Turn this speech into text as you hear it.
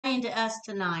saying to us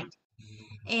tonight.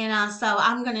 And so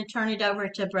I'm going to turn it over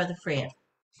to Brother Fred.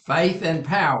 Faith and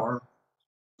power,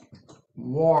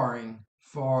 warring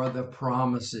for the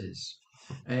promises.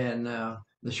 And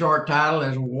the short title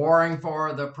is Warring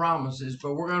for the Promises,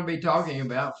 but we're going to be talking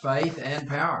about faith and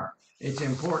power. It's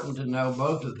important to know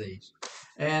both of these.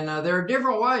 And there are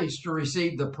different ways to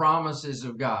receive the promises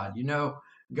of God. You know,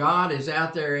 God is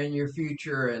out there in your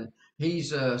future, and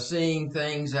He's seeing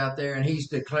things out there, and He's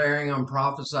declaring them,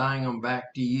 prophesying them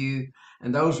back to you.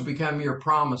 And those become your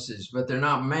promises, but they're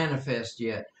not manifest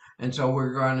yet. And so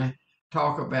we're going to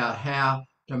talk about how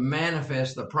to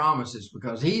manifest the promises,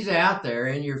 because He's out there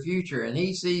in your future and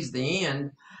He sees the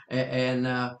end,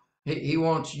 and he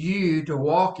wants you to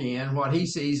walk in what He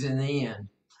sees in the end.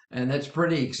 And that's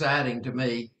pretty exciting to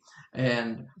me.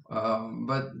 And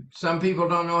but some people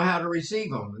don't know how to receive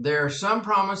them. There are some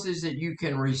promises that you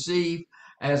can receive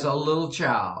as a little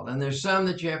child, and there's some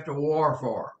that you have to war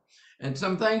for. And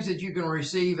some things that you can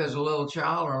receive as a little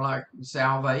child are like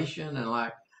salvation and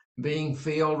like being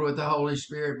filled with the Holy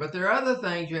Spirit. But there are other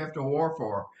things you have to war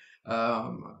for.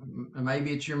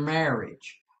 Maybe it's your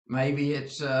marriage. Maybe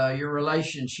it's your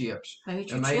relationships. Maybe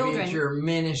it's your Maybe children. it's your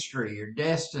ministry, your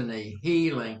destiny,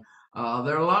 healing. There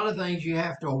are a lot of things you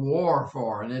have to war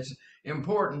for, and it's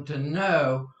important to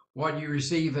know what you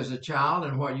receive as a child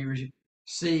and what you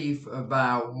receive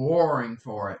by warring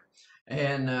for it.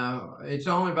 And it's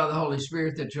only by the Holy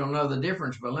Spirit that you'll know the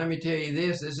difference. But let me tell you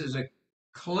this is a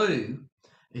clue.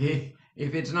 If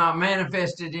it's not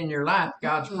manifested in your life,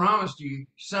 God's promised you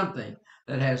something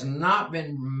that has not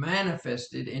been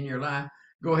manifested in your life,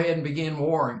 go ahead and begin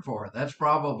warring for it. That's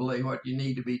probably what you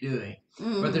need to be doing.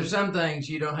 But there's some things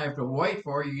you don't have to wait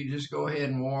for. You just go ahead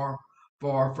and war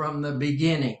for from the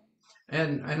beginning.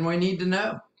 And we need to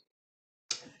know.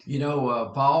 You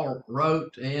know, Paul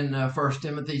wrote in 1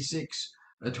 Timothy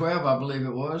 6:12, I believe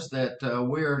it was, that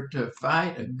we're to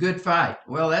fight a good fight.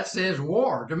 Well, that says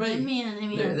war to me. Amen,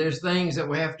 amen. There's things that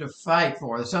we have to fight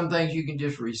for. Some things you can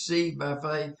just receive by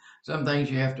faith. Some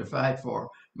things you have to fight for.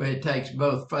 But it takes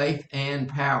both faith and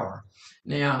power.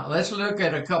 Now, let's look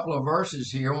at a couple of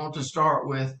verses here. I want to start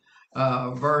with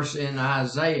a verse in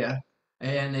Isaiah,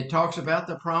 and it talks about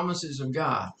the promises of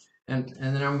God. And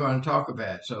then I'm going to talk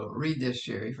about it. So read this,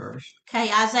 Sherry, first. Okay,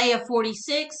 Isaiah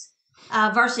 46,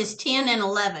 verses 10 and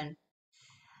 11.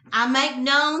 I make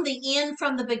known the end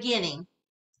from the beginning,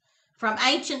 from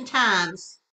ancient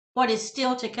times, what is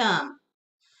still to come.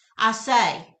 I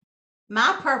say,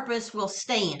 my purpose will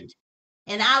stand,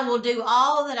 and I will do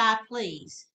all that I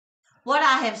please. What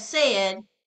I have said,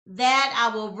 that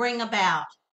I will bring about.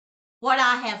 What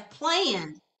I have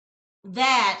planned,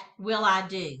 that will I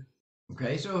do.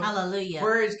 Okay, so hallelujah.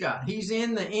 Where is God? He's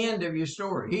in the end of your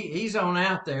story. He's on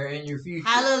out there in your future.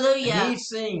 Hallelujah. And He's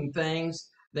seeing things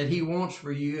that He wants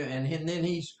for you, and then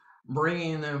He's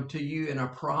bringing them to you in a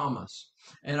promise.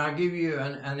 And I'll give you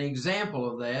an example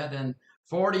of that. And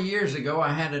 40 years ago,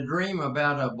 I had a dream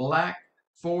about a black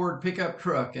Ford pickup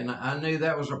truck, and I knew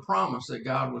that was a promise that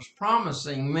God was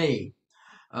promising me,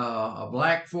 a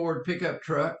black Ford pickup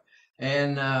truck.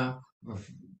 And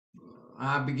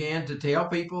I began to tell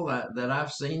people that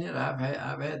I've seen it. I've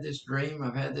had this dream.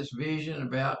 I've had this vision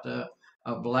about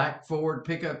a black Ford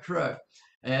pickup truck.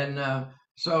 And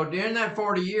so during that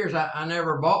 40 years, I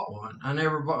never bought one.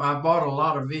 I bought a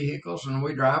lot of vehicles, and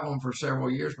we drive them for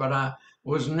several years, but I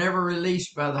was never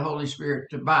released by the Holy Spirit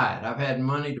to buy it. I've had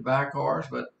money to buy cars,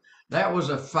 but that was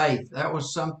a faith. That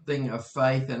was something of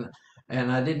faith,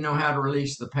 and I didn't know how to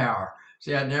release the power.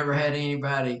 See, I'd never had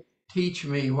anybody teach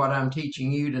me what I'm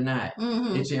teaching you tonight.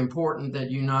 It's important that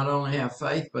you not only have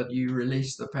faith, but you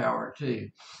release the power too.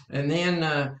 And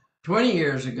then 20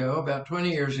 years ago, about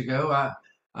 20 years ago,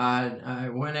 I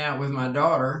went out with my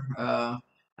daughter,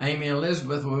 Amy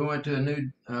Elizabeth. We went to a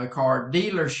new car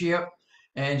dealership,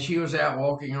 and she was out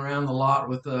walking around the lot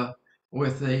with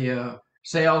the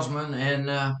salesman. And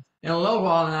in a little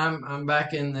while, and I'm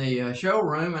back in the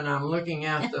showroom, and I'm looking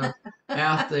out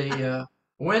the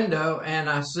window, and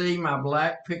I see my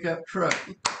black pickup truck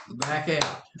back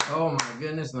out. Oh my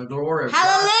goodness, the glory of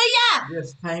God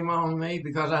just came on me,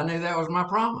 because I knew that was my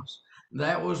promise.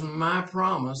 That was my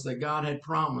promise that God had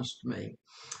promised me.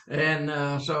 And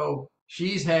so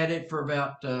she's had it for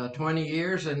about 20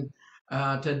 years. And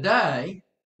today,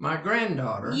 my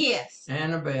granddaughter,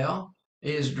 Annabelle,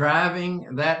 is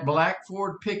driving that black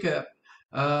Ford pickup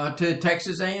to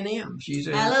Texas A&M. She's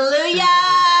a hallelujah.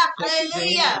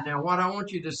 Hallelujah. Now, what I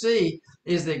want you to see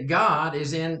is that God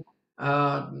is in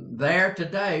there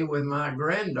today with my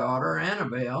granddaughter,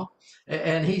 Annabelle,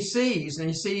 and He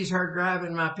sees her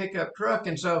driving my pickup truck.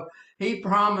 And so He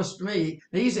promised me,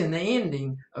 He's in the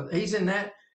ending, He's in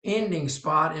that ending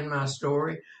spot in my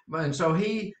story. And so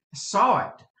he saw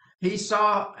it. He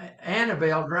saw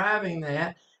Annabelle driving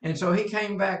that. And so he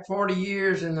came back 40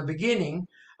 years in the beginning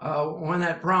when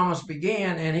that promise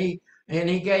began, and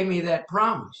he gave me that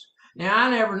promise. Now, I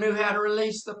never knew how to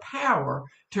release the power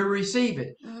to receive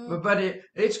it, but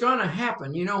it's going to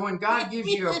happen. You know, when God gives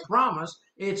you a promise,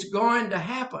 it's going to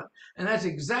happen. And that's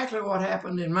exactly what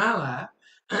happened in my life.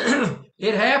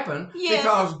 It happened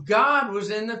because God was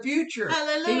in the future.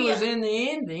 Hallelujah. He was in the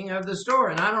ending of the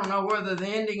story. And I don't know whether the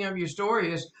ending of your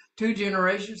story is 2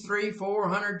 generations, 3,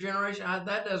 400 generations.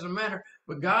 That doesn't matter.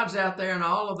 But God's out there in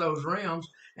all of those realms,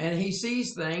 and he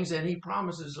sees things and he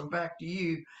promises them back to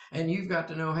you. And you've got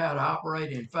to know how to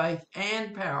operate in faith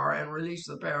and power and release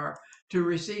the power to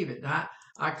receive it.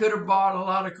 I could have bought a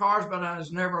lot of cars, but I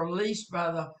was never released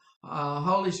by the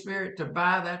Holy Spirit to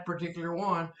buy that particular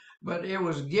one. But it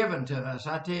was given to us.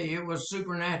 I tell you, it was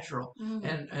supernatural.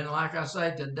 And like I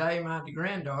say, today my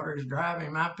granddaughter is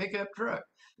driving my pickup truck,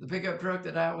 the pickup truck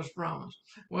that I was promised.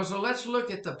 Well, so let's look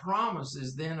at the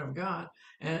promises then of God.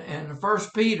 And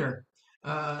First Peter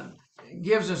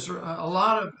gives us a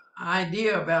lot of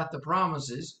idea about the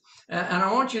promises. And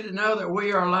I want you to know that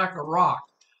we are like a rock,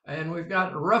 and we've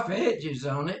got rough edges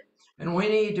on it, and we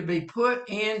need to be put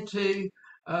into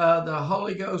the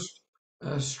Holy Ghost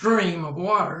stream of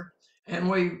water, and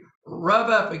we rub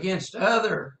up against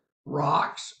other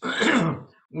rocks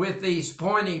with these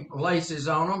pointy places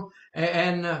on them,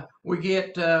 and we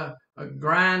get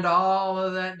grind all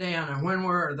of that down. And when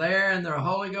we're there in the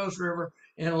Holy Ghost River,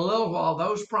 in a little while,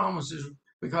 those promises,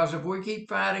 because if we keep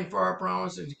fighting for our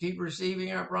promises, keep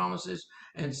receiving our promises,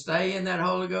 and stay in that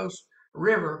Holy Ghost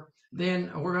River, then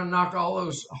we're going to knock all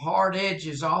those hard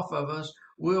edges off of us.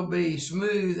 We'll be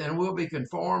smooth, and we'll be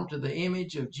conformed to the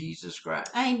image of Jesus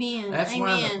Christ. Amen. That's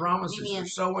why the promises are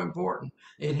so important.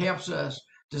 It helps us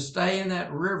to stay in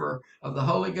that river of the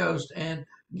Holy Ghost and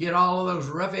get all of those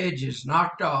rough edges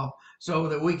knocked off so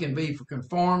that we can be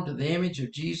conformed to the image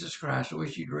of Jesus Christ. I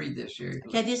wish you'd read this here.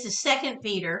 Okay, this is 2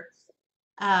 Peter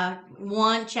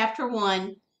 1, chapter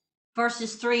 1,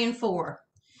 verses 3 and 4.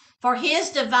 For his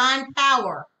divine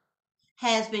power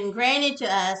has been granted to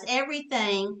us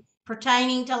everything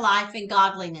pertaining to life and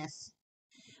godliness,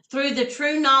 through the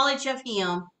true knowledge of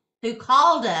him who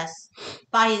called us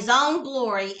by his own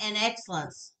glory and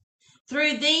excellence.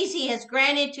 Through these he has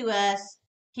granted to us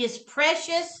his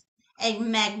precious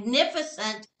and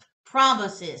magnificent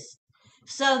promises,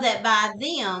 so that by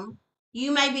them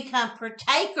you may become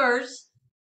partakers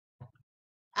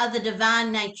of the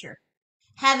divine nature,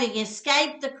 having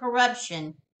escaped the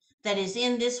corruption that is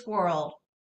in this world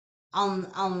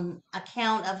on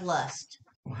account of lust.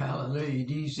 Well, hallelujah.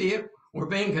 Do you see it? We're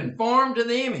being conformed to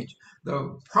the image.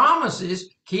 The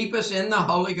promises keep us in the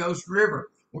Holy Ghost River.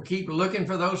 We keep looking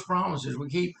for those promises. We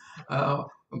keep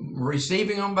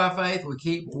receiving them by faith. We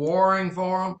keep warring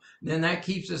for them. Then that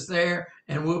keeps us there,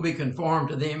 and we'll be conformed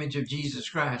to the image of Jesus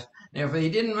Christ. Now, if he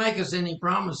didn't make us any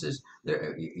promises,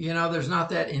 there's not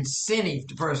that incentive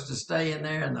for us to stay in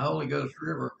there in the Holy Ghost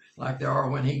River like there are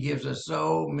when he gives us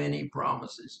so many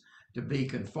promises to be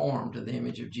conformed to the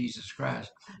image of Jesus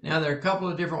Christ. Now, there are a couple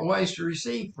of different ways to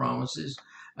receive promises,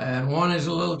 and one is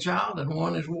a little child and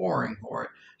one is warring for it.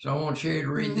 So I want Sherry to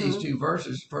read these two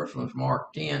verses. The first one's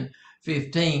Mark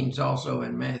 10:15. It's also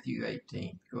in Matthew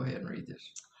 18. Go ahead and read this.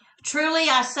 Truly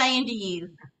I say unto you,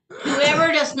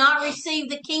 whoever does not receive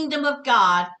the kingdom of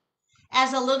God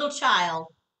as a little child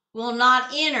will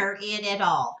not enter it at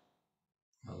all.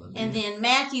 Hallelujah. And then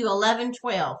Matthew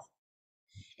 11:12.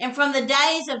 And from the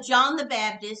days of John the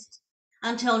Baptist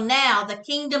until now, the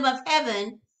kingdom of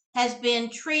heaven has been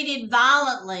treated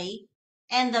violently,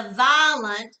 and the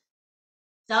violent,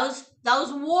 those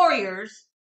warriors,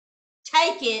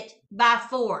 take it by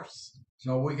force.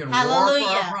 So we can war for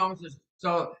our promises.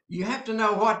 So you have to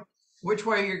know which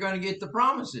way you're going to get the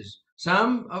promises.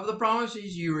 Some of the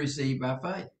promises you receive by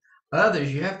faith.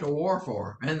 Others you have to war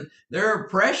for. And they're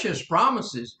precious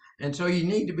promises. And so you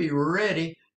need to be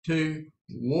ready to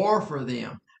war for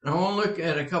them. And I want to look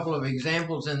at a couple of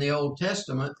examples in the Old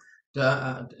Testament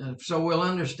so we'll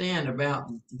understand about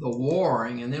the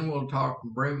warring, and then we'll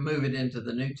move it into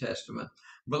the New Testament.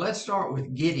 But let's start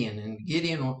with Gideon. And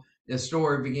Gideon, the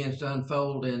story begins to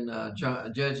unfold in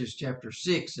Judges chapter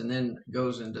 6 and then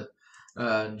goes into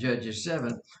Judges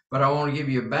 7. But I want to give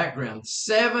you a background.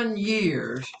 7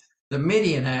 years the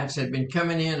Midianites had been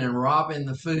coming in and robbing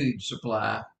the food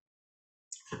supply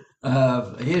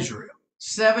of Israel.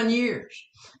 7 years.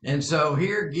 And so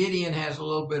here Gideon has a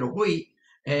little bit of wheat,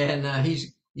 and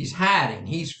he's hiding.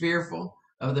 He's fearful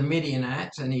of the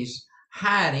Midianites, and he's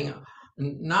hiding,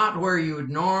 not where you would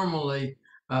normally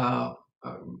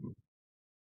uh,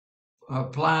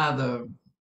 apply the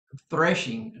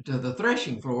threshing to the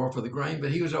threshing floor for the grain,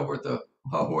 but he was over at the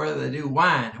where they do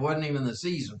wine. It wasn't even the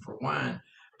season for wine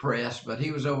press, but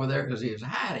he was over there because he was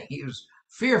hiding. He was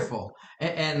fearful,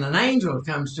 and an angel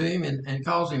comes to him and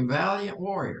calls him valiant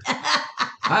warrior.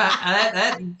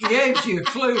 That gives you a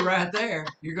clue right there.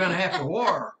 You're going to have to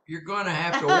war. You're going to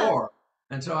have to war.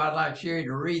 And so I'd like Sherry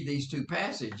to read these two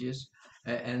passages,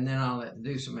 and then I'll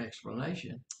do some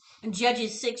explanation. In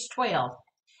Judges 6:12,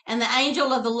 and the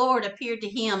angel of the Lord appeared to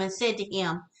him and said to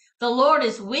him, "The Lord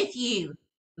is with you,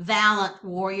 valiant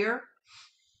warrior."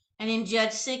 And in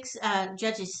Judges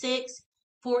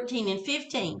 6:14 and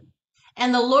 15,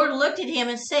 and the Lord looked at him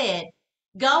and said,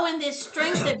 "Go in this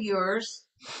strength of yours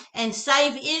and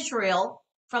save Israel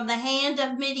from the hand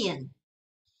of Midian.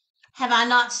 Have I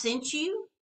not sent you?"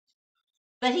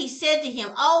 But he said to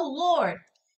him, "Oh Lord,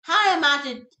 how am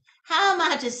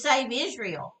I to save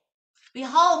Israel?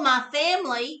 Behold, my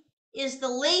family is the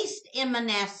least in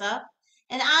Manasseh,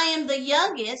 and I am the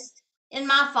youngest in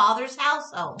my father's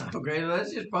household." Okay,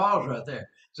 let's just pause right there.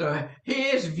 So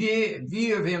his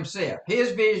view of himself,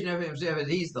 his vision of himself is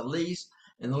he's the least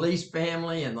in the least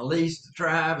family and the least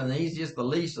tribe, and he's just the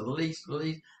least of the least of the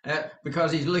least,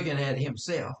 because he's looking at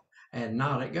himself and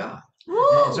not at God.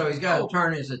 Woo! And so he's got to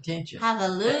turn his attention.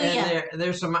 Hallelujah. And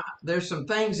there's some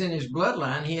things in his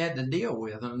bloodline he had to deal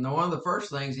with, and one of the first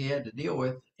things he had to deal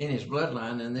with in his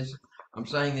bloodline, and this I'm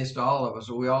saying this to all of us,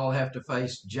 we all have to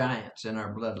face giants in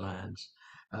our bloodlines.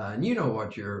 And you know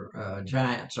what your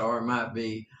giants are. It might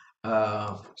be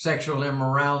sexual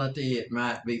immorality. It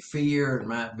might be fear. It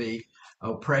might be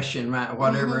oppression.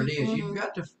 Whatever it is,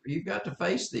 you've got to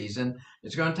face these, and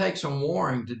it's going to take some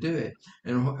warring to do it.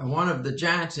 And one of the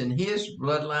giants in his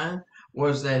bloodline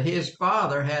was that his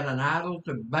father had an idol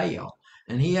to Baal,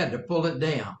 and he had to pull it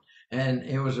down, and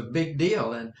it was a big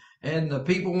deal. And the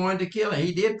people wanted to kill him.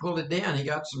 He did pull it down. He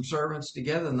got some servants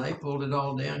together, and they pulled it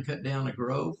all down, cut down a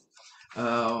grove.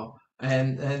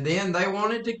 And then they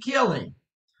wanted to kill him.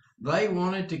 They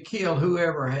wanted to kill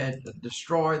whoever had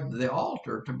destroyed the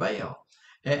altar to Baal.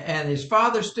 And his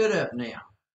father stood up now,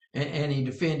 and he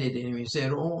defended him. He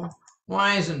said, "Oh,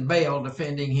 why isn't Baal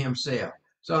defending himself?"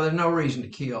 So there's no reason to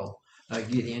kill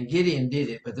Gideon. Gideon did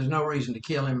it, but there's no reason to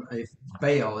kill him if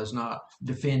Baal is not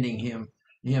defending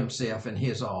himself and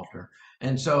his altar.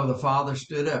 And so the father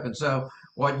stood up. And so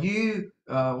what you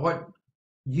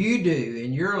do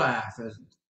in your life is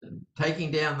taking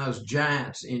down those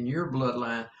giants in your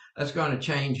bloodline. That's going to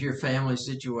change your family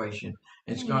situation.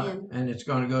 It's going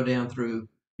to go down through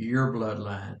your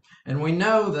bloodline. And we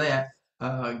know that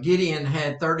Gideon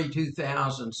had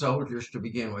 32,000 soldiers to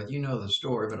begin with. You know the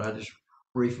story, but I just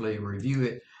briefly review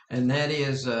it. And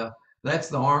that's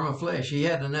the arm of flesh. He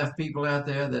had enough people out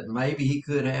there that maybe he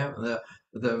could have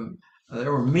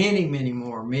there were many, many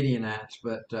more Midianites,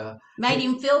 but made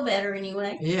him feel better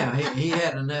anyway. Yeah, he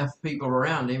had enough people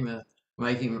around him to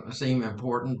make him seem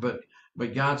important, but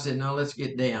God said, "No, let's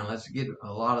get down. Let's get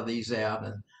a lot of these out."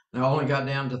 And they only got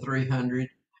down to 300,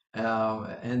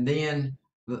 and then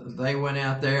they went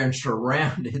out there and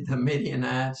surrounded the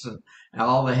Midianites, and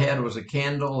all they had was a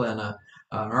candle and an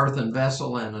earthen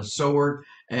vessel and a sword,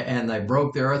 and they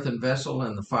broke the earthen vessel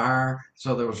and the fire,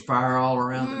 so there was fire all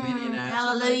around the Midianites.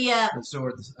 Hallelujah! The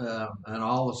swords, and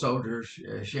all the soldiers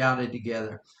shouted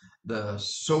together, "The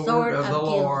sword of the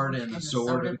Lord and the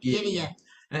sword of Gideon."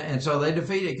 And so they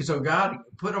defeated. So God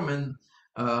put them in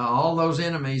all those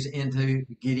enemies into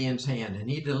Gideon's hand, and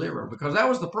he delivered, because that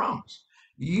was the promise.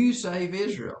 You save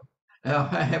Israel.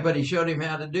 But he showed him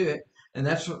how to do it. And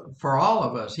that's for all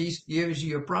of us. He gives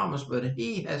you a promise, but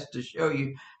he has to show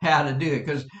you how to do it,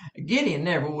 because Gideon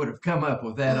never would have come up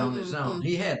with that on his own.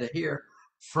 He had to hear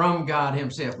from God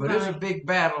himself. But it was a big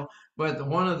battle. But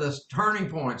one of the turning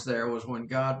points there was when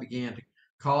God began to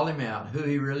call him out, who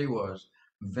he really was.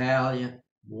 Valiant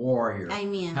warrior.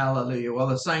 Amen. Hallelujah. Well,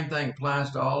 the same thing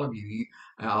applies to all of you.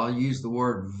 I'll use the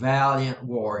word valiant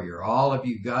warrior. All of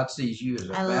you, God sees you as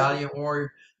a valiant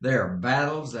warrior. There are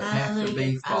battles that have to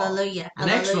be fought. Hallelujah. The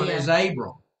next one is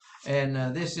Abram.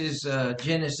 And this is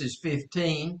Genesis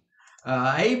 15.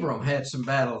 Abram had some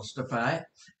battles to fight.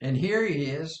 And here he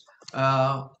is.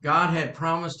 God had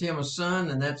promised him a son,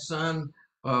 and that son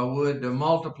would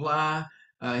multiply.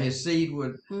 His seed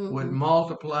would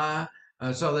multiply.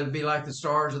 So they'd be like the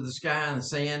stars of the sky and the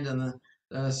sand and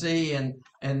the sea.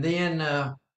 And then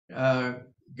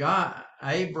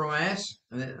Abram asked,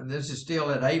 this is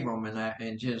still at Abram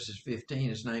in Genesis 15.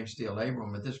 His name's still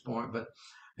Abram at this point. But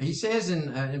he says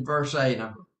in verse 8,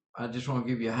 and I just want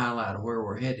to give you a highlight of where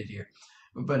we're headed here.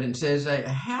 But it says,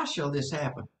 "How shall this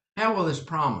happen? How will this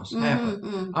promise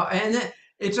happen?" And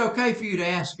It's okay for you to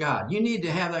ask God. You need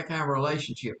to have that kind of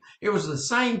relationship. It was the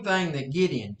same thing that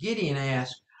Gideon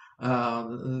asked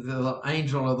the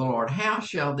angel of the Lord, how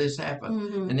shall this happen?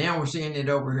 Mm-hmm. And now we're seeing it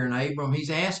over here in Abram.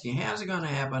 He's asking, how's it going to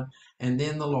happen? And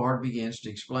then the Lord begins to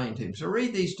explain to him. So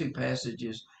read these two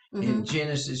passages in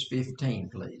Genesis 15,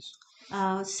 please.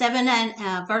 Verses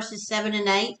 7 and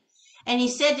 8. And he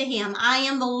said to him, I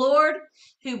am the Lord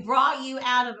who brought you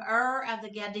out of Ur of the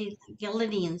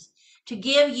Galileans to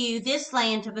give you this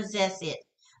land to possess it.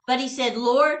 But he said,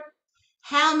 Lord,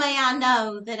 how may I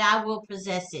know that I will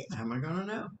possess it? How am I going to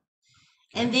know?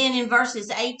 Okay. And then in verses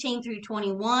 18 through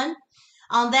 21,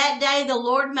 on that day the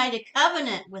Lord made a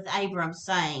covenant with Abram,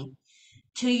 saying,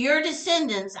 to your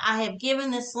descendants I have given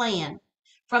this land,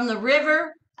 from the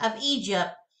river of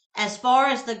Egypt as far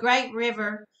as the great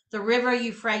river, the river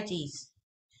Euphrates,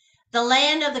 the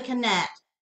land of the Canaanite.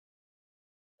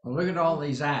 Well, look at all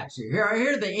these acts here.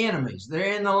 Here are the enemies.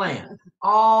 They're in the land,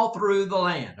 all through the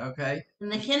land, okay?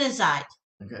 And the Kenizzite,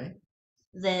 okay,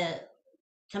 the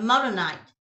Canaanite,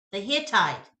 the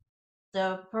Hittite,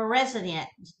 the Perizzite.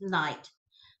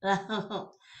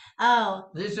 Oh,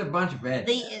 this is a bunch of bad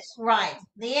guys. Right,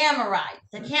 the Amorite,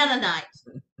 the Canaanite,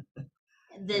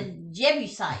 the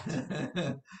Jebusite.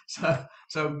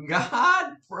 so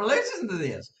God, listen to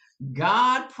this.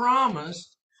 God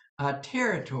promised a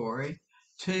territory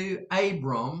to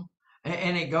Abram,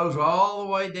 and it goes all the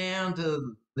way down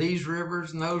to these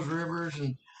rivers and those rivers,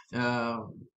 and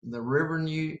the river in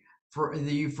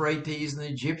the Euphrates and the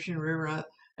Egyptian river.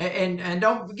 And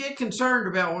don't get concerned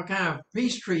about what kind of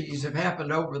peace treaties have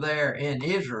happened over there in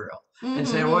Israel and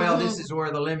say, well, this is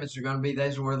where the limits are going to be.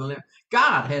 This is where the limit.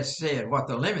 God has said what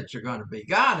the limits are going to be.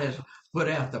 God has put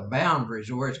out the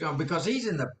boundaries of where it's going, because He's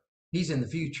in the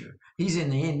future. He's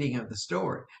in the ending of the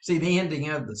story. See, the ending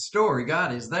of the story,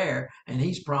 God is there, and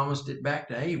He's promised it back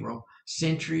to Abram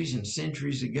centuries and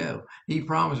centuries ago. He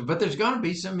promised, but there's going to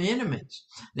be some enemies.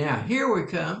 Now, here we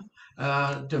come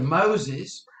to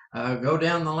Moses. Go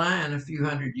down the line a few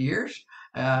hundred years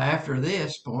after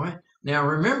this point. Now,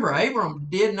 remember, Abram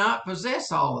did not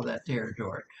possess all of that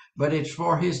territory, but it's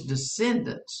for his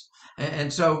descendants.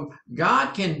 And so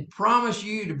God can promise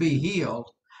you to be healed,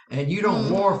 and you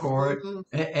don't war for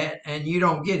it, and you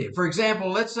don't get it. For example,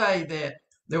 let's say that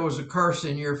there was a curse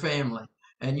in your family,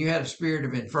 and you had a spirit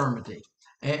of infirmity.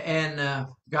 And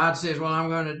God says, well, I'm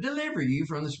going to deliver you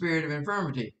from the spirit of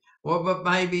infirmity. Well, but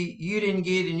maybe you didn't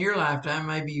get in your lifetime.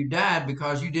 Maybe you died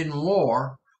because you didn't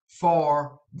war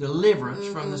for deliverance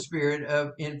from the spirit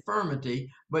of infirmity.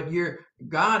 But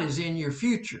God is in your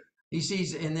future. He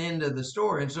sees in the end of the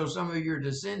story. And so some of your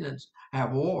descendants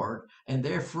have warred, and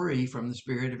they're free from the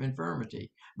spirit of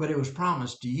infirmity. But it was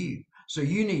promised to you. So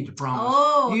you need to promise.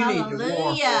 Oh, you hallelujah. need to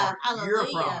war for your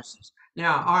promises.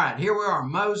 Now, all right, here we are,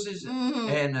 Moses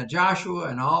and Joshua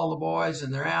and all the boys,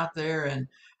 and they're out there, and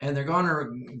they're going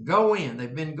to go in.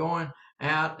 They've been going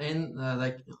out, and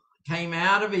they came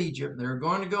out of Egypt. They're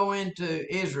going to go into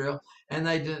Israel, and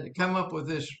they come up with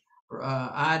this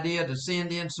idea to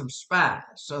send in some spies.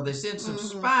 So they sent some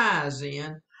spies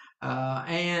in,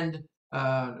 and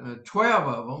 12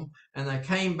 of them, and they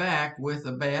came back with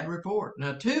a bad report.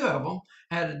 Now, 2 of them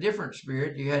had a different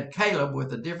spirit. You had Caleb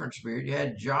with a different spirit. You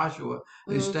had Joshua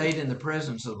who stayed in the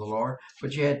presence of the Lord.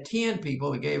 But you had 10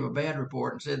 people that gave a bad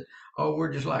report and said, oh,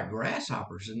 we're just like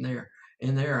grasshoppers in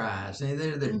their eyes. And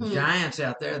they're the giants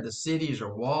out there. The cities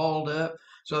are walled up.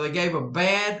 So they gave a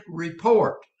bad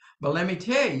report. But let me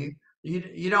tell you,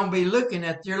 you don't be looking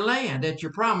at your land, at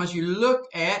your promise. You look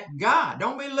at God.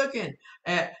 Don't be looking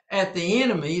at the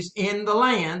enemies in the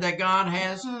land that God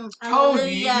has told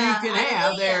you can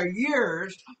have. They're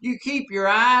yours. You keep your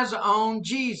eyes on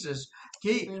Jesus.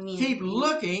 Keep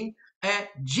looking at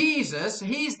Jesus.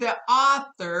 He's the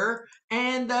author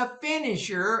and the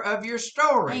finisher of your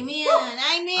story. Amen.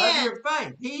 Amen. Of your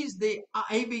faith.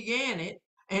 He began it,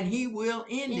 and He will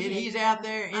end it. He's out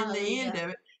there in the end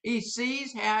of it. He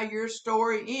sees how your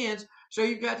story ends, so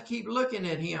you've got to keep looking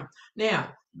at Him.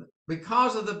 Now,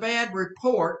 because of the bad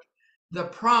report, the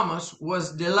promise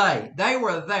was delayed. They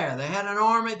were there. They had an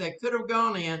army. They could have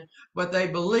gone in, but they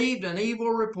believed an evil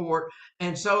report,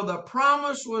 and so the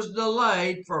promise was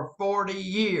delayed for 40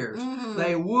 years.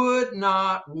 They would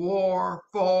not war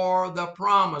for the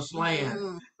promised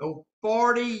land.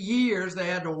 40 years they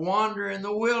had to wander in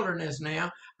the wilderness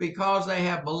now because they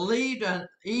have believed an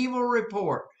evil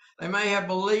report. They may have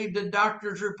believed a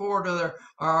doctor's report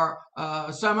or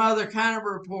some other kind of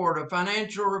report, a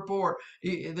financial report.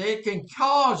 It can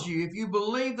cause you, if you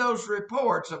believe those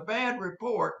reports, a bad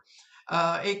report,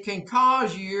 it can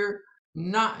cause you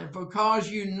not because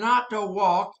you not to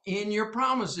walk in your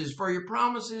promises, for your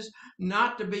promises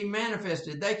not to be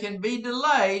manifested. They can be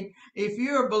delayed if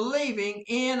you're believing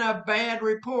in a bad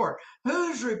report.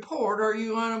 Whose report are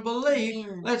you going to believe?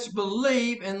 Amen. Let's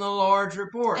believe in the Lord's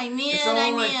report. Amen. It's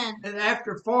only, Amen. and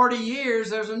after 40 years,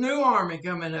 there's a new army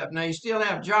coming up. Now you still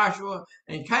have Joshua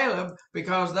and Caleb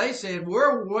because they said,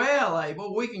 we're well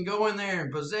able. We can go in there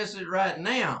and possess it right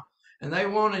now. And they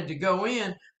wanted to go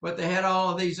in, but they had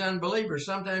all of these unbelievers.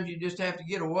 Sometimes you just have to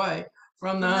get away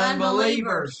from the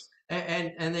unbelievers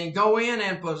and then go in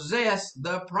and possess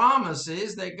the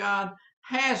promises that God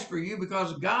has for you,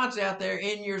 because God's out there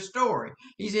in your story.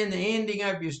 He's in the ending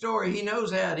of your story. He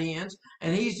knows how it ends,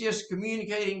 and he's just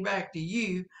communicating back to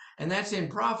you. And that's in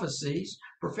prophecies,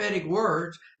 prophetic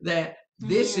words, that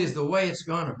this is the way it's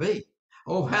going to be.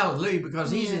 Oh, hallelujah,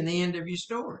 because he's in the end of your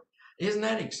story. Isn't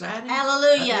that exciting?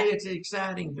 Hallelujah. It's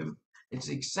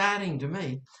exciting to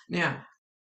me. Now,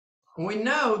 we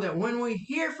know that when we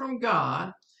hear from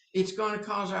God, it's going to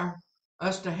cause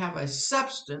us to have a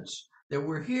substance that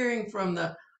we're hearing from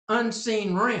the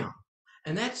unseen realm.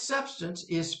 And that substance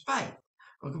is faith,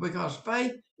 because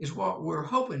faith is what we're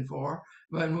hoping for,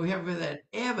 but we have that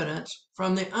evidence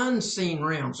from the unseen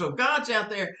realm. So God's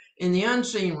out there in the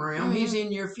unseen realm. He's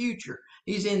in your future.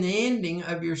 He's in the ending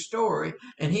of your story,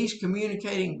 and he's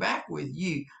communicating back with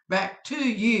you, back to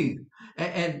you.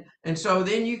 And so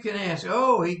then you can ask,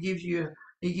 oh, he gives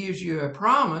you a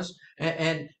promise,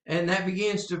 and that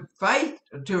begins to faith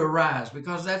to arise,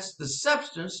 because that's the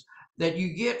substance that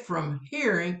you get from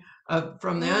hearing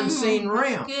from the unseen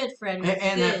realm. That's good, Fred.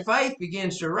 And that faith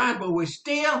begins to rise, but we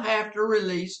still have to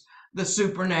release the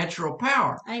supernatural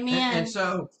power. Amen. And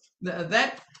so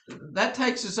that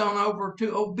takes us on over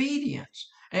to obedience.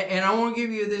 And I want to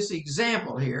give you this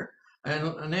example here.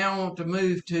 And now I want to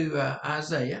move to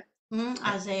Isaiah.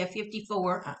 Isaiah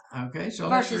 54. Okay, so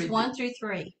verses 1 through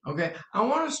 3. Okay, I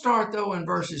want to start though in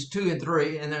verses 2 and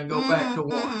 3, and then go back to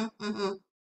 1.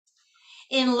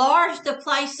 Enlarge the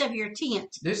place of your tent.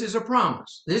 This is a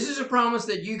promise. This is a promise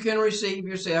that you can receive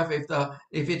yourself if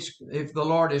the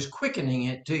Lord is quickening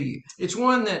it to you. It's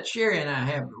one that Sherry and I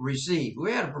have received.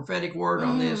 We had a prophetic word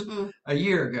on this a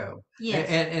year ago. Yes.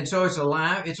 And so it's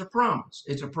alive. It's a promise.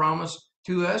 It's a promise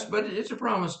to us, but it's a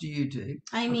promise to you too.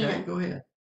 Amen. Okay, go ahead.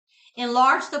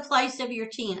 Enlarge the place of your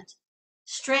tent.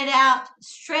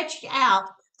 Stretch out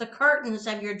the curtains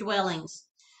of your dwellings.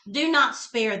 Do not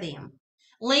spare them.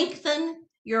 Lengthen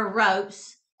your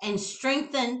ropes and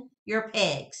strengthen your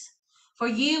pegs. For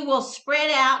you will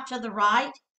spread out to the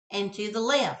right and to the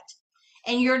left,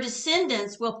 and your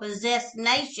descendants will possess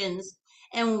nations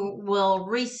and will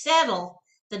resettle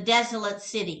the desolate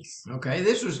cities. Okay,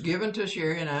 this was given to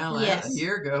Sherry and I a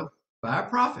year ago by a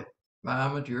prophet, by a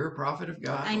mature prophet of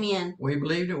God. Amen. We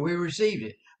believed it, we received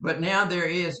it. But now there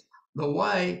is the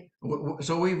way,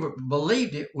 so we've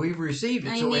believed it, we've received it,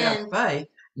 Amen. So we have faith.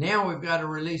 Now we've got to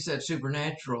release that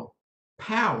supernatural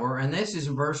power, and this is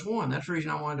in verse 1. That's the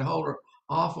reason I wanted to hold her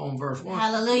off on verse 1.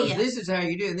 Hallelujah. Because this is how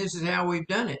you do it, and this is how we've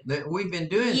done it. That we've been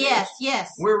doing yes, this.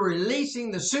 Yes. We're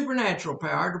releasing the supernatural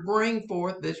power to bring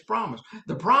forth this promise.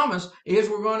 The promise is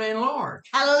we're going to enlarge.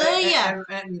 Hallelujah.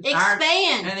 And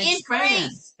expand. Increase.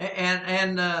 Increase.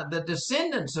 And the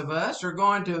descendants of us are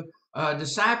going to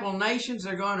disciple nations.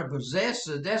 They're going to possess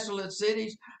the desolate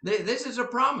cities. This is a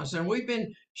promise, and we've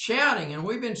been shouting and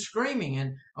we've been screaming.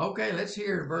 And okay, let's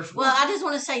hear verse 1. Well, I just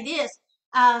want to say this.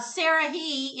 Sarah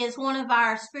He is one of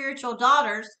our spiritual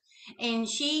daughters, and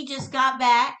she just got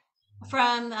back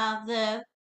from the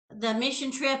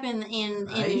mission trip in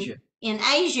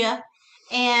Asia.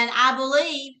 And I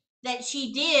believe that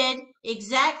she did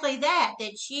exactly that.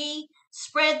 That she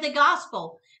spread the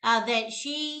gospel. That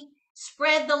she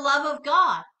spread the love of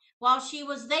God while she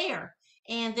was there,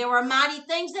 and there were mighty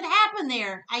things that happened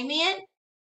there. Amen.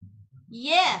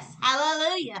 Yes,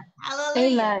 hallelujah,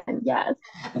 hallelujah. Amen. Yes.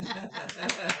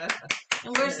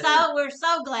 And we're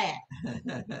so glad.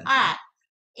 All right,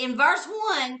 in verse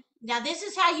 1, now this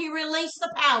is how you release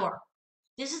the power.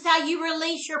 This is how you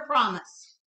release your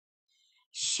promise.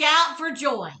 Shout for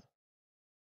joy.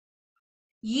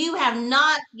 You have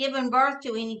not given birth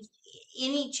to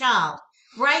any child.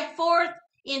 Break forth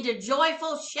into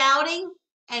joyful shouting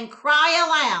and cry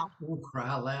aloud. Oh,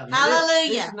 cry aloud. Hallelujah.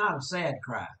 This is not a sad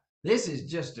cry. This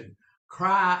is just a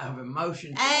cry of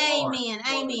emotion. Amen.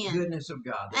 For the goodness of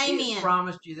God. If He has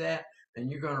promised you that, then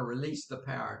you're going to release the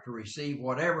power to receive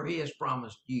whatever He has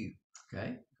promised you.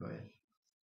 Okay, go ahead.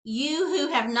 You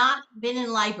who have not been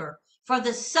in labor, for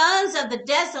the sons of the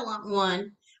desolate one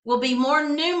will be more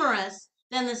numerous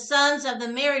than the sons of the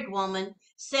married woman,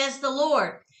 says the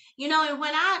Lord. You know, and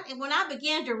when I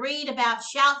began to read about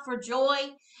shout for joy,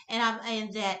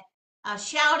 and that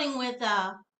shouting with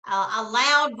a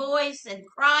loud voice and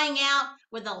crying out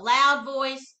with a loud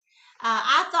voice,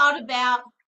 I thought about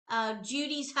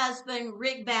Judy's husband,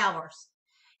 Rick Bowers.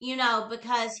 You know,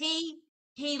 because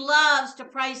he loves to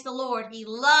praise the Lord. He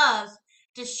loves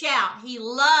to shout. He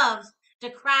loves to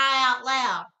cry out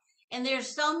loud. And there's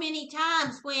so many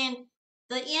times when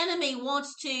the enemy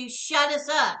wants to shut us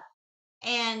up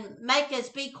and make us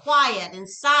be quiet and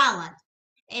silent.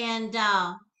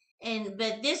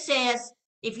 But this says,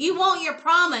 if you want your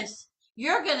promise,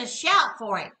 you're going to shout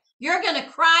for it. You're going to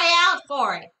cry out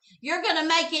for it. You're going to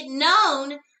make it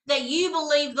known that you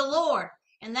believe the Lord.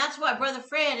 And that's what Brother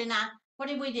Fred and I, what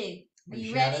did we do? Are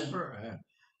you ready?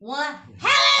 One.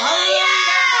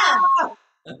 Hallelujah!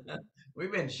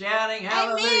 We've been shouting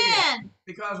hallelujah. Amen.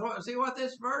 Because what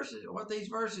these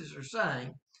verses are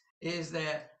saying is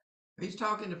that he's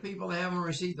talking to people that haven't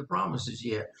received the promises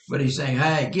yet. But he's saying,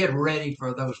 hey, get ready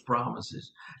for those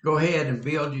promises. Go ahead and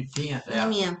build your tent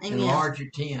out. Amen. Enlarge your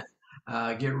tent.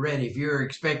 Get ready. If you're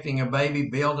expecting a baby,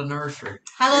 build a nursery.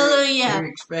 Hallelujah. If you're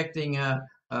expecting a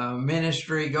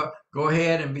ministry, go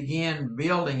ahead and begin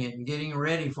building it and getting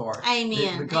ready for it.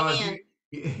 Amen. Because Amen.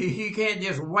 You can't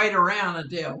just wait around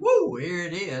until, woo, here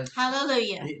it is.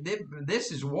 Hallelujah. This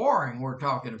is warring we're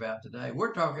talking about today.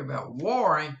 We're talking about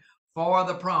warring for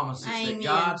the promises. Amen. That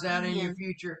God's out Amen. in your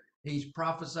future. He's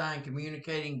prophesying,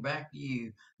 communicating back to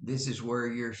you. This is where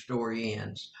your story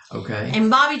ends. Okay. And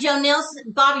Bobby Joe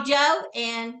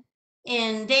and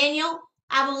Daniel,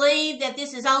 I believe that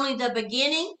this is only the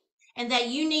beginning and that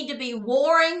you need to be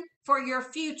warring for your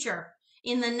future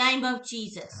in the name of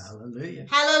Jesus. Hallelujah.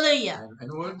 Hallelujah.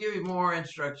 And we'll give you more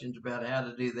instructions about how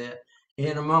to do that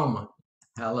in a moment.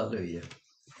 Hallelujah.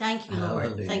 Thank you, Lord.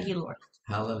 Hallelujah. Thank you, Lord.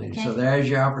 Hallelujah. Okay. So there's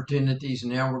your opportunities.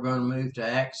 Now we're going to move to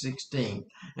Acts 16.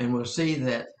 And we'll see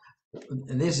that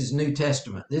this is New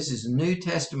Testament. This is New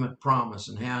Testament promise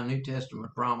and how New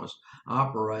Testament promise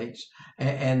operates.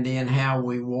 And then how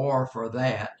we war for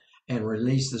that and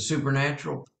release the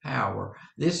supernatural power.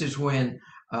 This is when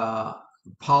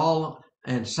Paul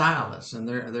and Silas, and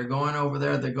they're going over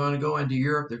there. They're going to go into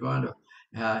Europe. They're going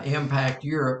to impact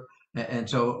Europe. And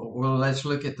so let's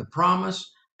look at the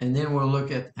promise, and then we'll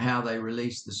look at how they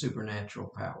release the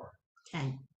supernatural power.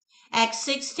 Okay. Acts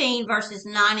 16, verses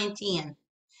 9 and 10.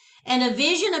 And a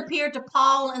vision appeared to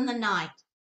Paul in the night.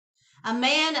 A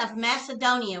man of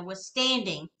Macedonia was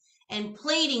standing and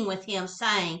pleading with him,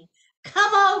 saying,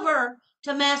 "Come over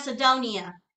to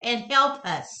Macedonia and help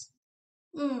us."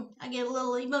 I get a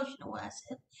little emotional when I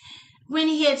said. When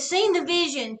he had seen the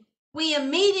vision, we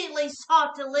immediately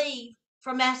sought to leave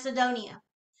for Macedonia,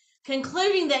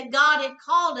 concluding that God had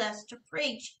called us to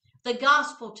preach the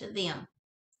gospel to them.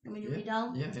 Can we read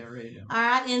on? Yeah, read on. All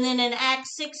right, and then in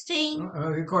Acts 16.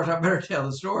 Of course, I better tell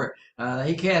the story.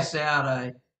 He cast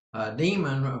out a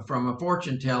demon from a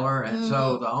fortune teller, and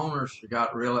so the owners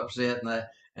got real upset,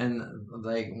 and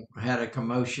they had a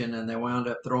commotion, and they wound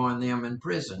up throwing them in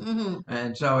prison.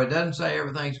 And so it doesn't say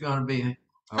everything's going to be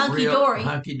hunky-dory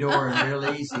and real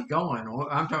easy going.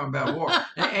 I'm talking about war.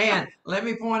 And let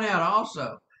me point out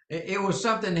also, it was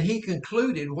something that he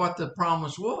concluded what the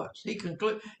promise was. He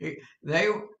concluded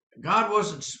God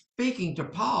wasn't speaking to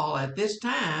Paul at this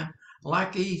time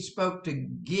like he spoke to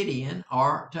Gideon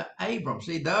or to Abram.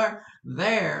 See,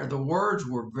 there the words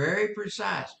were very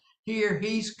precise. Here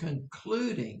he's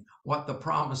concluding what the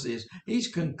promise is. He's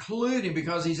concluding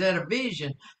because he's had a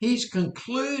vision. He's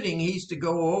concluding he's to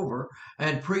go over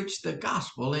and preach the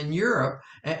gospel in Europe.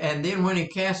 And then when he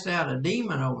cast out a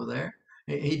demon over there,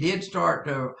 he did start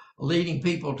leading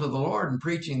people to the Lord and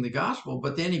preaching the gospel,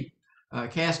 but then he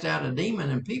cast out a demon,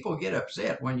 and people get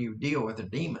upset when you deal with the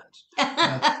demons.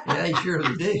 Yeah, they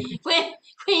surely do.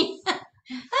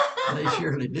 They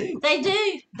surely do. They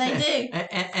do. They do.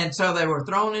 And so they were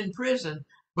thrown in prison,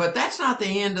 but that's not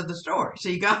the end of the story.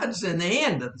 See, God's in the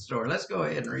end of the story. Let's go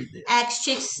ahead and read this. Acts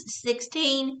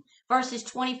 16, verses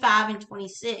 25 and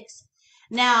 26.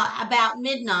 Now, about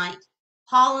midnight,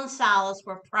 Paul and Silas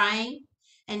were praying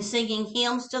and singing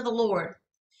hymns to the Lord,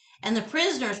 and the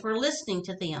prisoners were listening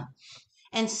to them.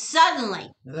 And suddenly,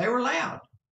 they were loud.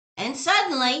 And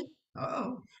suddenly,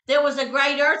 there was a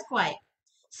great earthquake,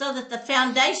 so that the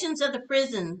foundations of the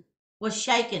prison were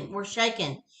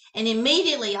shaken, and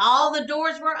immediately all the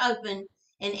doors were opened,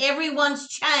 and everyone's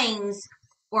chains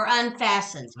were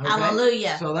unfastened. Okay.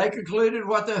 Hallelujah! So they concluded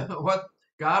what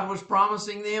God was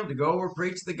promising them, to go over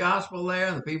preach the gospel there,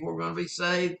 and the people were going to be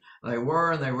saved. And they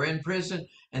were in prison,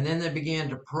 and then they began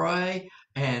to pray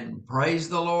and praise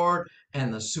the Lord,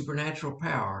 and the supernatural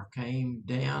power came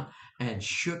down and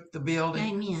shook the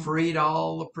building, Amen. freed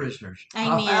all the prisoners.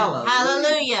 Amen. Oh,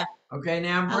 Hallelujah. Okay,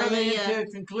 now I'm bringing it Hallelujah. to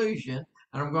a conclusion,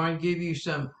 and I'm going to give you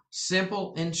some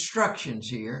simple instructions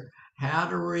here how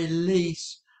to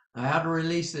release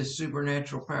this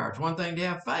supernatural power. It's one thing to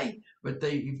have faith, but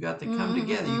you've got to come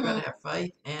together. You've got to have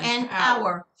faith and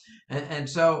power. And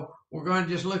so we're going to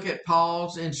just look at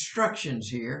Paul's instructions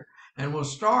here, and we'll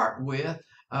start with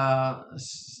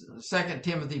 2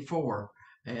 Timothy 4.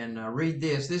 And read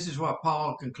this. This is what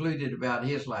Paul concluded about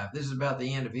his life. This is about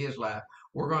the end of his life.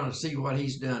 We're going to see what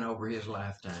he's done over his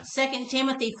lifetime. 2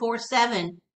 Timothy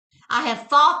 4:7. I have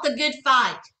fought the good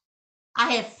fight.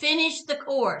 I have finished the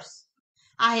course.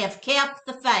 I have kept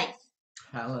the faith.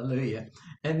 Hallelujah.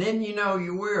 And then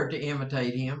you were to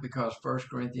imitate him because 1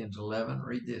 Corinthians 11.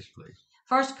 Read this, please.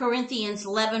 1 Corinthians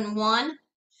 11:1.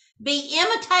 Be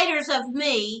imitators of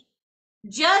me,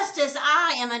 just as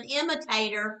I am an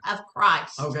imitator of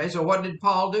Christ. Okay, so what did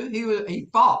Paul do? He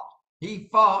fought. He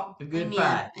fought the good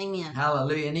fight. Amen.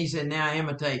 Hallelujah. And he said, now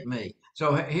imitate me.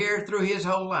 So here through his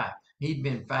whole life, he'd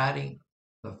been fighting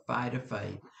the fight of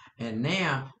faith. And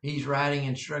now he's writing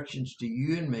instructions to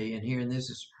you and me. And here, and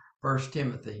this is 1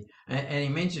 Timothy. And he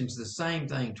mentions the same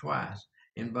thing twice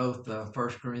in both 1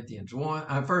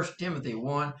 Timothy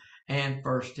 1 and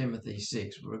 1 Timothy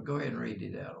 6. We'll go ahead and read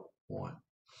it out. 1.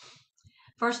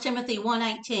 1 Timothy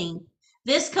 1:18.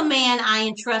 This command I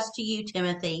entrust to you,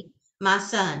 Timothy, my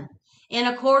son, in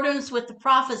accordance with the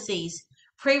prophecies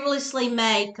previously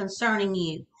made concerning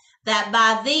you, that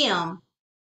by them,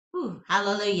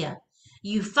 hallelujah,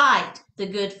 you fight the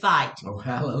good fight. Oh,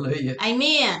 hallelujah.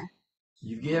 Amen.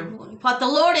 You give what the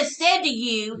Lord has said to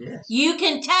you, yes. You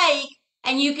can take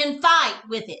and you can fight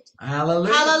with it.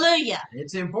 Hallelujah. Hallelujah.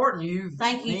 It's important.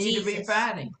 Thank you, need Jesus. to be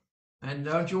fighting. And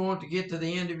don't you want to get to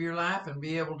the end of your life and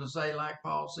be able to say, like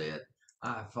Paul said,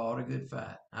 I fought a good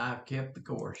fight. I've kept the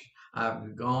course.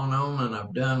 I've gone on and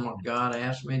I've done what God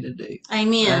asked me to do.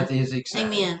 Amen. That is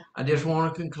exciting. Amen. I just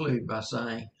want to conclude by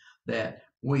saying that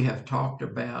we have talked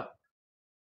about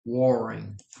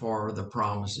warring for the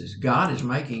promises. God is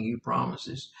making you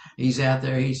promises. He's out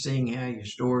there. He's seeing how your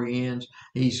story ends.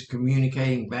 He's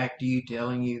communicating back to you,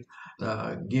 telling you,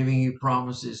 giving you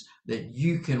promises that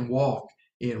you can walk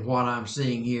in what I'm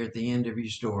seeing here at the end of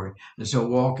your story. And so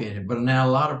walk in it. But now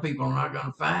a lot of people are not going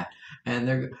to fight,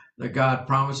 and God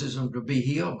promises them to be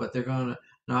healed, but they're going to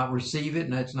not receive it,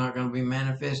 and that's not going to be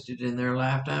manifested in their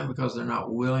lifetime because they're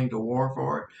not willing to war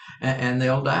for it, and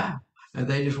they'll die. And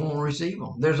they just won't receive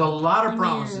them. There's a lot of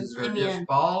promises that are just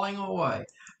falling away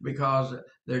because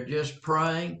they're just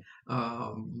praying,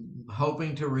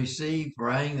 hoping to receive,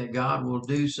 praying that God will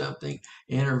do something,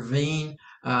 intervene.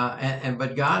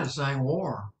 But God is saying,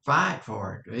 war, fight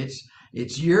for it.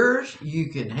 It's yours. You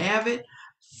can have it.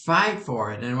 Fight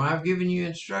for it. And I've given you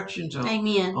instructions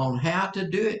on how to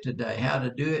do it today, how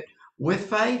to do it with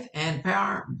faith and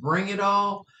power. Bring it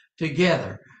all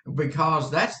together,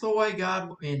 because that's the way God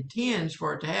intends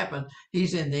for it to happen.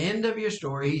 He's in the end of your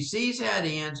story. He sees how it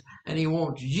ends, and he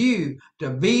wants you to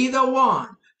be the one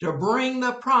to bring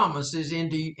the promises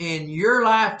in your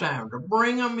lifetime, to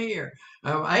bring them here.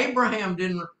 Abraham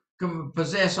didn't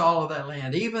possess all of that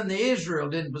land. Even the Israel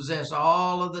didn't possess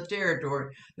all of the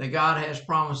territory that God has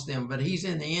promised them. But he's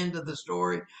in the end of the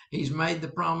story. He's made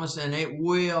the promise, and it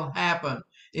will happen.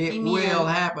 It will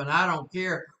happen. I don't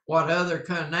care what other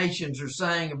nations are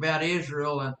saying about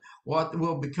Israel and what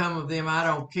will become of them. I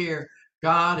don't care.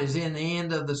 God is in the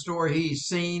end of the story. He's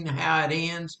seen how it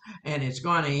ends, and it's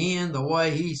going to end the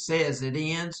way he says it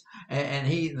ends. And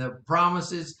the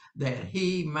promises that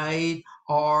he made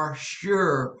are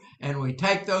sure. And we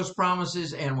take those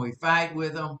promises and we fight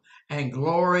with them. And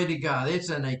glory to God. It's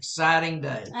an exciting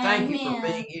day. Amen. Thank you for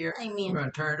being here. Amen. We're going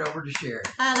to turn it over to Sherry.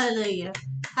 Hallelujah.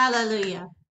 Hallelujah.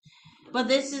 But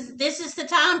this is the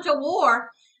time to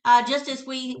war. Just as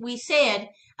we said,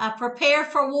 prepare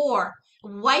for war.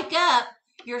 Wake up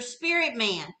your spirit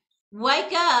man.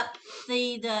 Wake up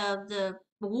the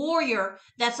warrior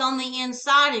that's on the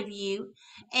inside of you,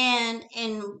 and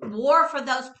war for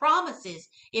those promises.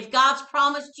 If God's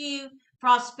promised you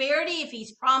prosperity, if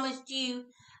He's promised you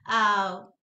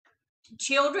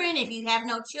children, if you have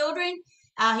no children,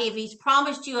 if he's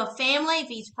promised you a family, if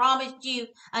he's promised you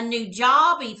a new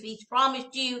job, if he's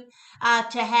promised you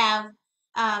to have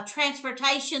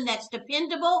transportation that's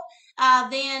dependable,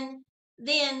 then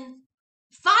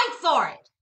fight for it,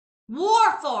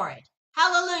 war for it.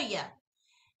 Hallelujah.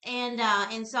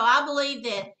 And so I believe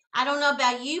that, I don't know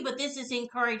about you, but this has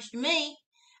encouraged me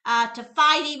to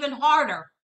fight even harder,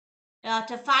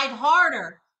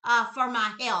 for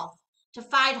my health, to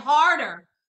fight harder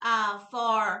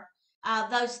for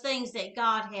those things that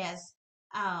God has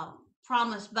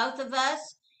promised both of us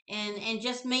and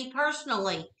just me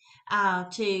personally,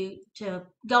 to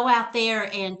go out there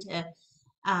and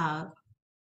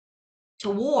to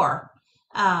war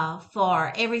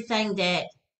for everything that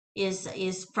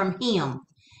is from Him.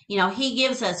 You know, He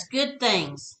gives us good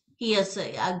things. He is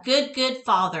a good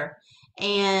Father.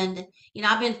 And you know,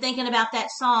 I've been thinking about that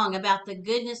song about the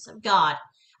goodness of God.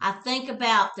 I think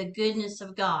about the goodness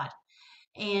of God,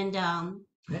 and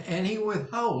And he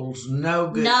withholds no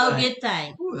good no thing. good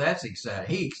thing. Ooh, that's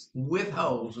exciting. He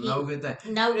withholds no good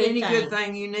thing. No good Any good thing.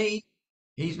 thing you need,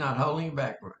 he's not holding it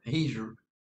back. He's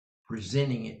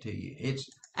presenting it to you. It's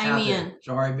out there. Amen. It's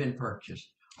already been purchased.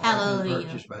 Already been Hallelujah.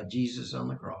 purchased by Jesus on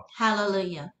the cross.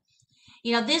 Hallelujah.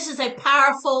 You know, this is a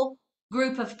powerful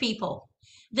group of people.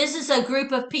 This is a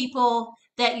group of people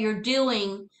that you're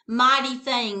doing mighty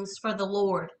things for the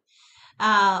Lord.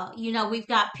 You know, we've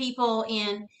got people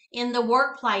in the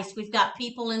workplace. We've got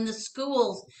people in the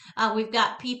schools. We've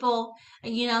got people,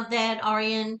 you know, that are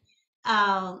in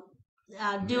uh,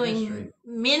 doing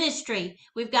ministry.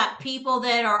 We've got people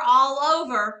that are all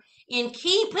over in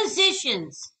key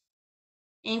positions.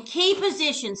 In key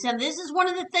positions. And this is one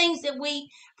of the things that we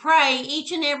pray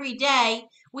each and every day.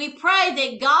 We pray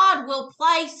that God will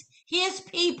place His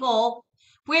people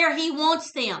where He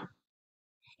wants them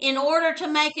in order to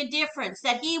make a difference,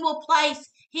 that He will place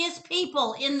His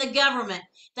people in the government,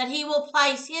 that He will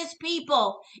place His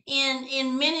people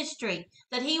in ministry,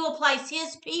 that He will place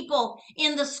His people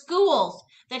in the schools,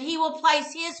 that He will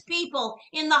place His people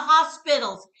in the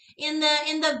hospitals, in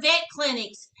the vet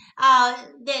clinics,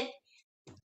 that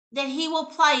He will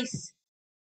place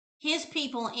His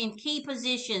people in key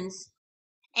positions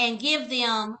and give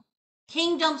them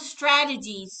kingdom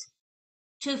strategies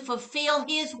to fulfill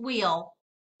His will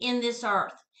in this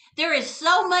earth. There is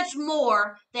so much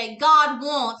more that God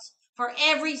wants for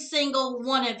every single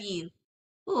one of you.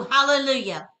 Ooh,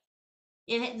 hallelujah.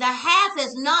 The half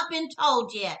has not been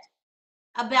told yet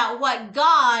about what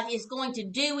God is going to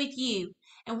do with you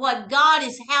and how God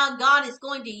is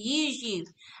going to use you.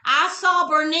 I saw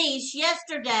Bernice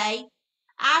yesterday.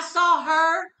 I saw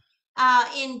her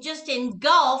just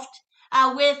engulfed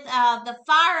with the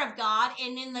fire of God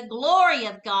and in the glory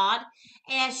of God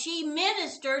as she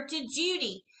ministered to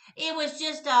Judy. It was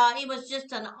just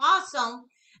an awesome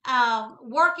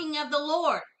working of the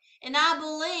Lord, and I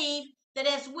believe that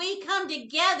as we come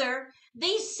together,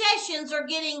 these sessions are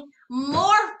getting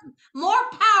more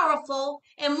powerful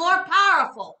and more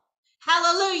powerful.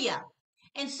 Hallelujah.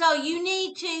 And so we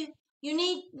need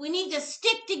to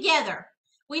stick together.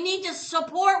 We need to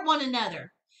support one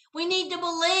another. We need to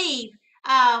believe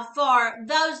for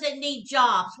those that need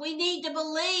jobs. We need to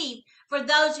believe for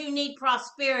those who need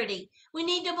prosperity. We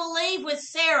need to believe with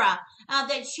Sarah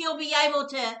that she'll be able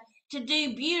to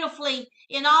do beautifully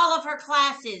in all of her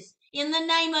classes in the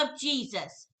name of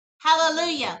Jesus.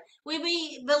 Hallelujah.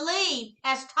 Believe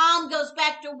as Tom goes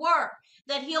back to work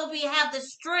that he'll have the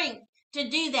strength to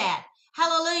do that.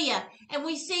 Hallelujah. And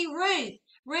we see Ruth.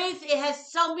 Ruth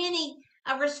has so many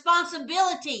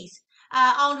responsibilities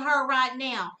on her right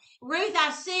now. Ruth,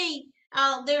 I see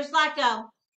there's like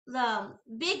the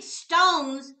big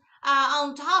stones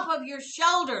on top of your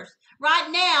shoulders. Right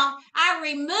now, I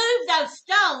remove those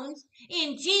stones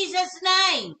in Jesus'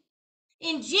 name.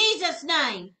 In Jesus'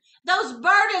 name. Those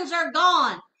burdens are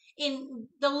gone.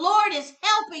 The Lord is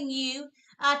helping you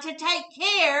to take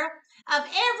care of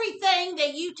everything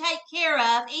that you take care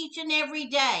of each and every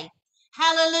day.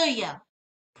 Hallelujah.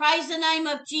 Praise the name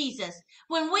of Jesus.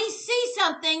 When we see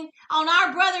something on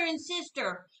our brother and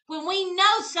sister, when we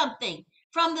know something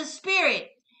from the Spirit,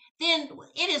 then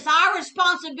it is our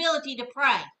responsibility to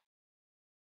pray.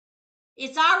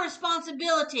 It's our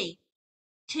responsibility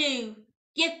to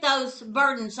get those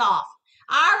burdens off.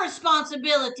 Our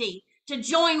responsibility to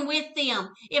join with them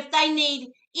if they need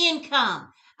income,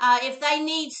 if they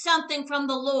need something from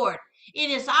the Lord. It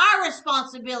is our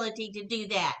responsibility to do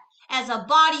that as a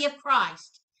body of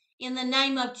Christ in the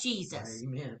name of Jesus.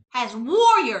 Amen. As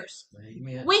warriors,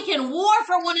 Amen. we can war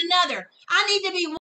for one another. I need to be